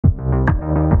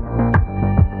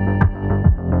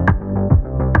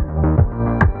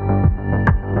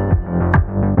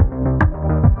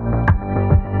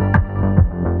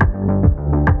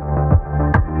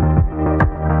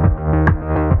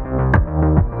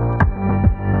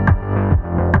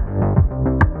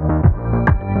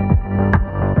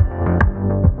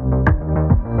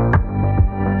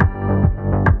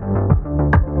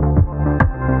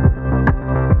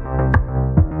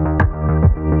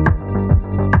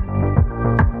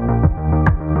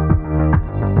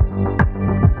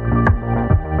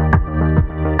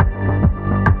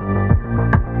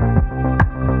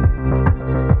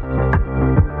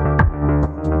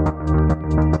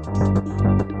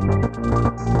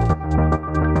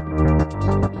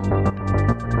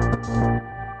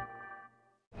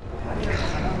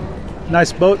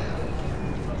Nice boat.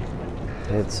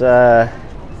 It was a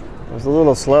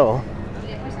little slow.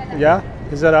 Yeah?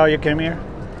 Is that how you came here?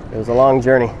 It was a long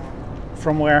journey.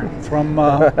 From where? From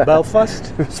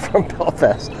Belfast? It was from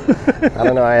Belfast. I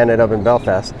don't know, I ended up in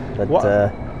Belfast, but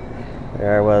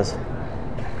there I was,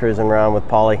 cruising around with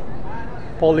Polly.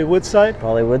 Polly Woodside?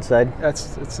 Polly Woodside.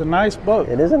 It's a nice boat.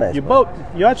 It is a nice boat. You boat?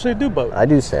 You actually do boat? I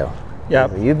do sail.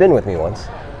 Yeah. You've been with me once.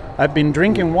 I've been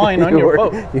drinking wine on your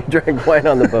boat. You drank wine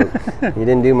on the boat. You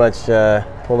didn't do much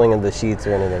pulling of the sheets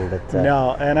or anything, but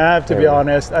no. And I have to be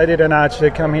honest, I didn't actually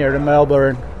come here to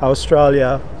Melbourne,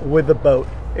 Australia, with the boat.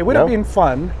 It would have been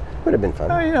fun. Would have been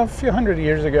fun. A few hundred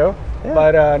years ago. Yeah.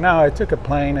 But now I took a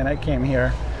plane and I came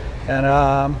here, and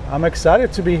I'm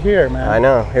excited to be here, man. I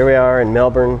know. Here we are in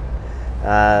Melbourne.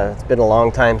 It's been a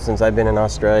long time since I've been in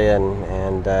Australia,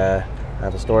 and I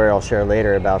have a story I'll share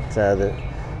later about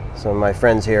some of my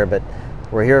friends here, but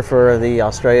we're here for the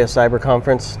Australia Cyber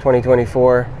Conference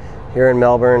 2024 here in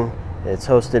Melbourne. It's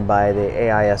hosted by the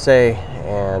AISA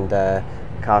and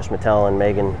Akash Mattel and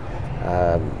Megan.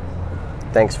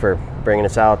 Thanks for bringing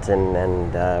us out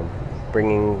and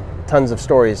bringing tons of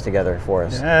stories together for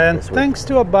us. And thanks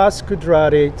to Abbas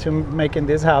Kudrati to making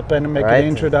this happen and making the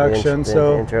introduction.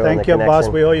 So thank you, Abbas.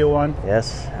 We owe you one.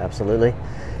 Yes, absolutely.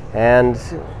 And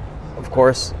of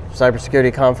course,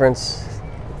 Cybersecurity Conference.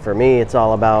 For me, it's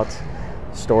all about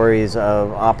stories of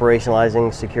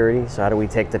operationalizing security. So how do we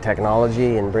take the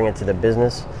technology and bring it to the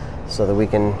business so that we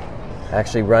can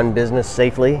actually run business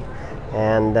safely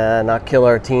and not kill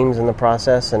our teams in the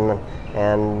process,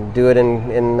 and do it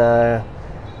in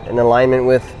alignment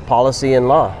with policy and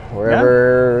law,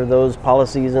 wherever those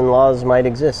policies and laws might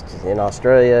exist, in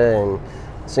Australia and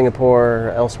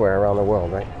Singapore, elsewhere around the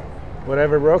world, right?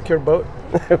 Whatever broke your boat,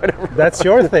 that's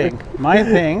your thing. My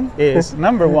thing is,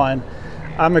 number one,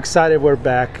 I'm excited we're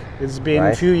back. It's been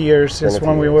a few years since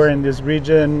when we were in this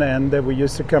region, and we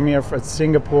used to come here from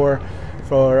Singapore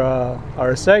for our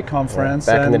AISA conference.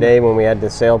 Back in the day when we had to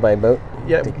sail by boat.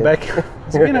 Yeah, back.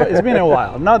 It's been a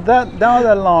while. Not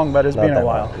that long, but it's been a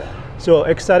while. So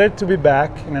excited to be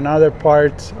back in another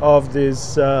part of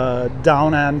this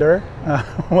down under,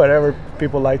 whatever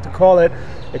people like to call it.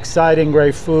 Exciting,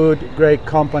 great food, great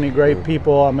company, great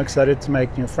people. I'm excited to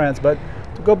make new friends. But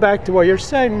to go back to what you're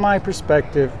saying, my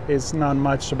perspective is not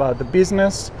much about the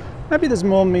business. Maybe the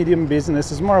small, medium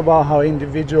business is more about how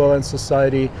individual and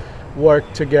society work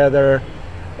together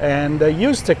and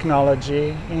use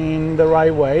technology in the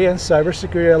right way. And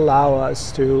cybersecurity allow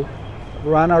us to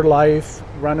run our life,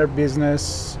 run our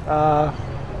business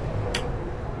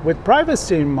with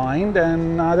privacy in mind,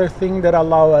 and other things that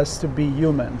allow us to be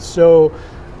human. So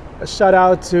a shout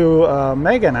out to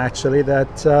Megan, actually,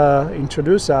 that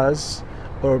introduced us,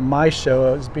 or my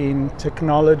show, as being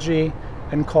technology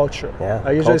and culture. Yeah,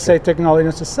 I usually say technology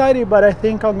and society, but I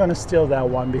think I'm going to steal that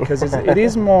one, because it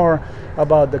is more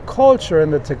about the culture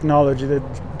and the technology that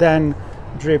then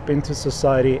drip into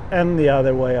society and the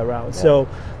other way around. Yeah. So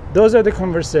those are the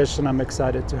conversations I'm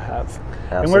excited to have.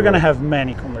 Absolutely. And we're going to have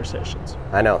many conversations.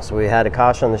 I know. So we had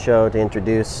Akash on the show to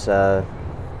introduce the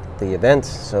event,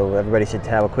 so everybody should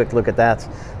have a quick look at that.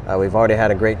 We've already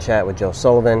had a great chat with Joe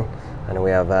Sullivan, and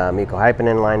we have Mikko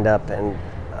Hyppinen lined up, and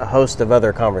a host of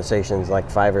other conversations, like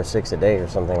 5 or 6 a day or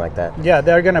something like that. Yeah,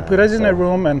 they're going to put us in a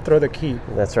room and throw the key.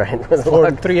 That's right.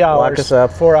 For 3 hours, lock us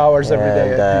up, 4 hours every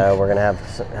day. And we're going to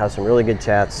have some really good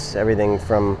chats, everything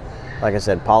from, like I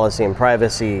said, policy and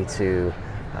privacy to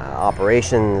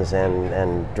operations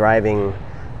and driving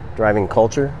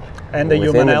culture. And the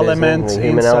human element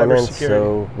in cybersecurity.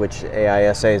 So, which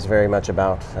AISA is very much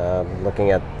about,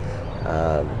 looking at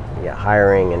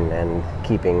hiring and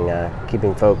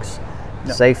keeping folks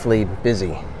safely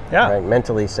busy. Yeah. Right?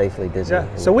 Mentally safely busy. Yeah.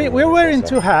 So we're wearing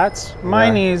two hats.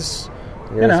 Mine is,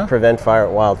 yours prevent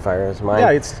wildfires. Mine. Yeah,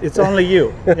 it's only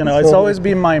you. It's always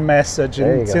been my message,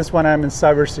 and since when I'm in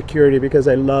cybersecurity, because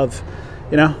I love,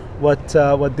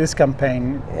 what this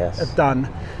campaign has done.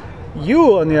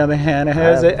 You, on the other hand,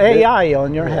 has an AI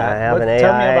on your hat. I have an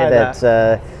AI that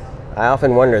I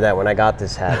often wonder that when I got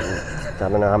this hat. I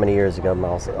don't know how many years ago,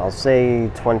 I'll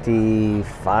say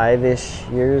 25-ish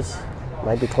years.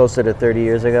 Might be closer to 30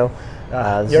 years ago.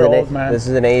 You're old, man. This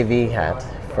is an AV hat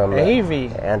from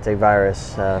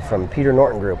antivirus from Peter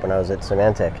Norton Group when I was at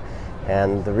Symantec.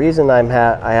 And the reason I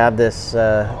have this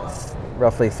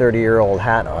roughly 30-year-old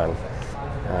hat on,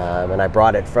 and I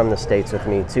brought it from the States with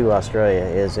me to Australia,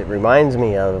 is it reminds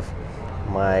me of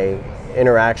my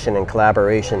interaction and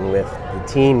collaboration with the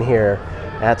team here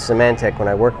at Symantec when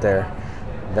I worked there,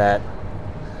 that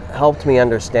helped me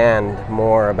understand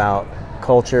more about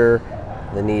culture,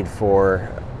 the need for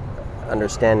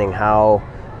understanding how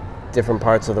different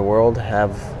parts of the world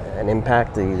have an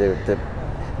impact, different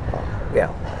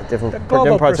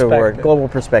parts of the world, global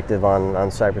perspective on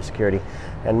cybersecurity,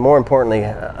 and more importantly,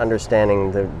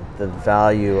 understanding the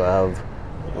value of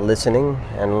listening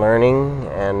and learning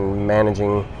and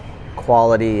managing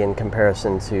quality in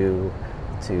comparison to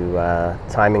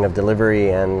timing of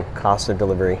delivery and cost of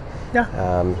delivery.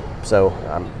 Yeah. So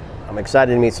I'm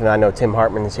excited to meet some. I know Tim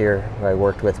Hartman is here, who I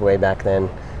worked with way back then,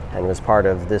 and was part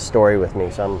of this story with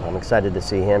me. So I'm excited to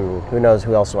see him. And who knows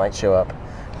who else might show up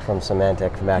from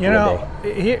Symantec from back in the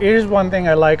day. Here's one thing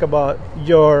I like about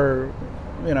your,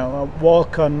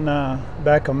 walk on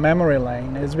back on memory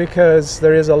lane is because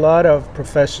there is a lot of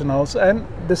professionals, and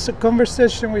this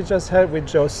conversation we just had with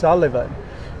Joe Sullivan,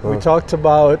 we talked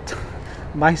about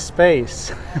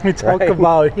MySpace. We talked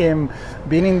about him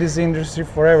being in this industry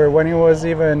forever when he was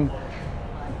even,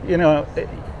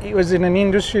 it was in an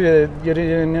industry that you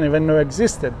didn't even know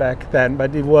existed back then,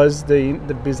 but it was the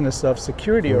business of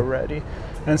security already.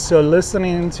 And so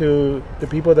listening to the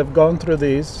people that have gone through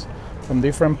this from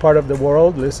different part of the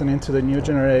world, listening to the new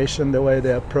generation, the way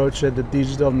they approach it, the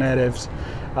digital natives,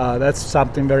 that's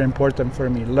something very important for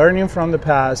me. Learning from the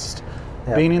past,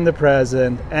 being in the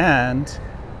present, and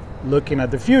looking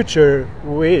at the future,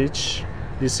 which,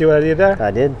 do you see what I did there?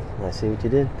 I did. I see what you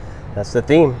did. That's the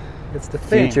theme. It's the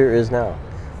theme. Future is now.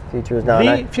 Future is now.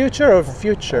 The future or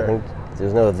future? I think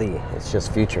there's no the. It's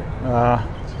just future.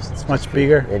 It's much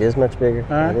bigger. It is much bigger.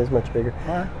 It is much bigger.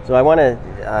 Right. So I want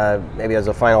to, maybe as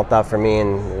a final thought for me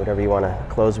and whatever you want to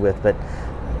close with, but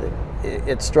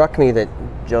it struck me that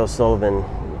Joe Sullivan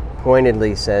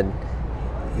pointedly said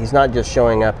he's not just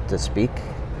showing up to speak.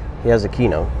 He has a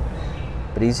keynote,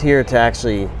 but he's here to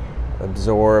actually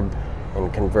absorb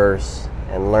and converse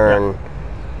and learn,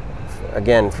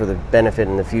 again, for the benefit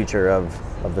in the future of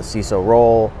the CISO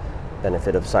role,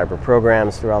 benefit of cyber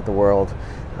programs throughout the world.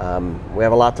 We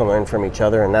have a lot to learn from each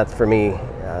other, and that, for me,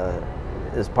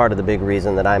 is part of the big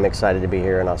reason that I'm excited to be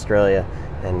here in Australia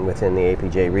and within the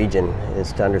APJ region,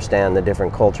 is to understand the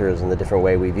different cultures and the different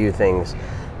way we view things,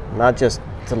 not just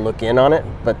to look in on it,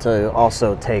 but to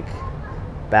also take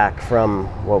back from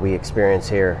what we experience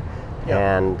here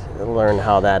and learn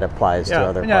how that applies to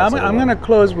other parts of the world. I'm going to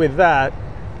close with that.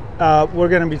 We're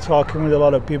going to be talking with a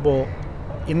lot of people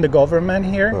in the government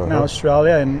here in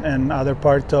Australia and other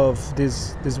parts of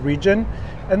this region,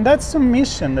 and that's a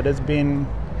mission that has been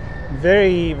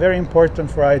very, very important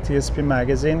for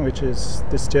ITSPmagazine, which is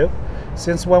this too.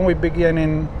 Since when we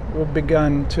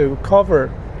began to cover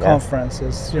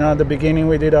conferences, at the beginning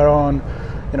we did our own,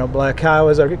 Black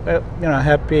Hours,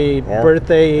 happy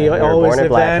birthday always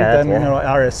event, and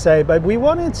RSA, but we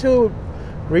wanted to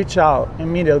reach out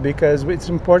immediately because it's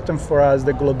important for us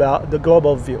the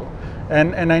global view.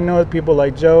 And I know people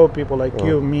like Joe, people like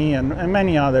you, me, and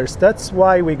many others. That's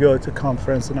why we go to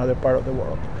conference in other part of the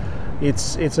world.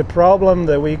 It's a problem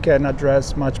that we can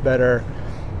address much better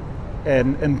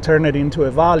and turn it into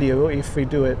a value if we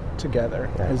do it together.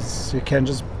 You can't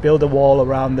just build a wall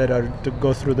around it or to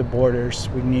go through the borders.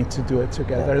 We need to do it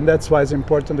together. And that's why it's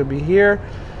important to be here,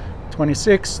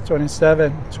 26,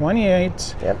 27,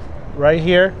 28. Right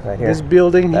here, this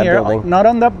building that here, building. Not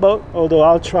on that boat, although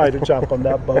I'll try to jump on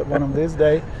that boat one of these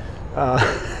days.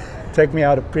 Take me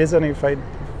out of prison if they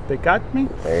got me.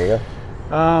 There you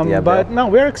go. But no,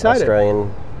 we're excited.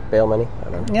 Australian bail money? I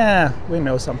don't know. Yeah, we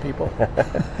know some people.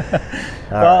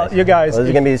 Well, you guys. Well, this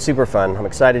is going to be super fun. I'm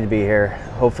excited to be here.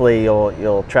 Hopefully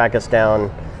you'll track us down,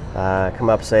 come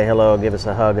up, say hello, give us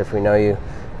a hug if we know you.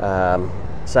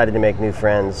 Excited to make new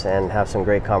friends and have some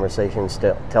great conversations,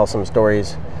 tell some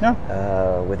stories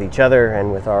with each other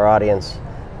and with our audience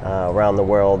around the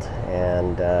world.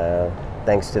 And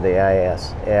thanks to the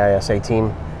AISA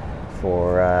team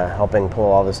for helping pull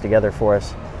all this together for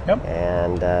us.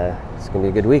 And it's going to be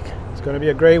a good week. It's going to be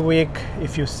a great week.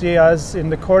 If you see us in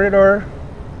the corridor,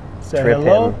 say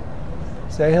hello.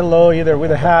 Say hello either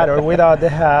with a hat or without the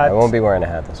hat. I won't be wearing a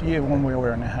hat this week. You won't be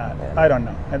wearing a hat. I don't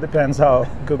know. It depends how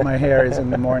good my hair is in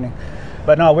the morning.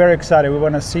 But no, we're excited. We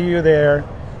want to see you there.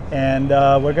 And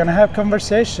we're going to have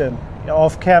conversation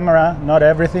off camera. Not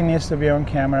everything needs to be on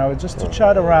camera. But just to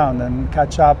chat around and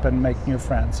catch up and make new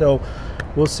friends. So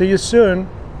we'll see you soon.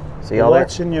 See y'all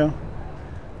watching you.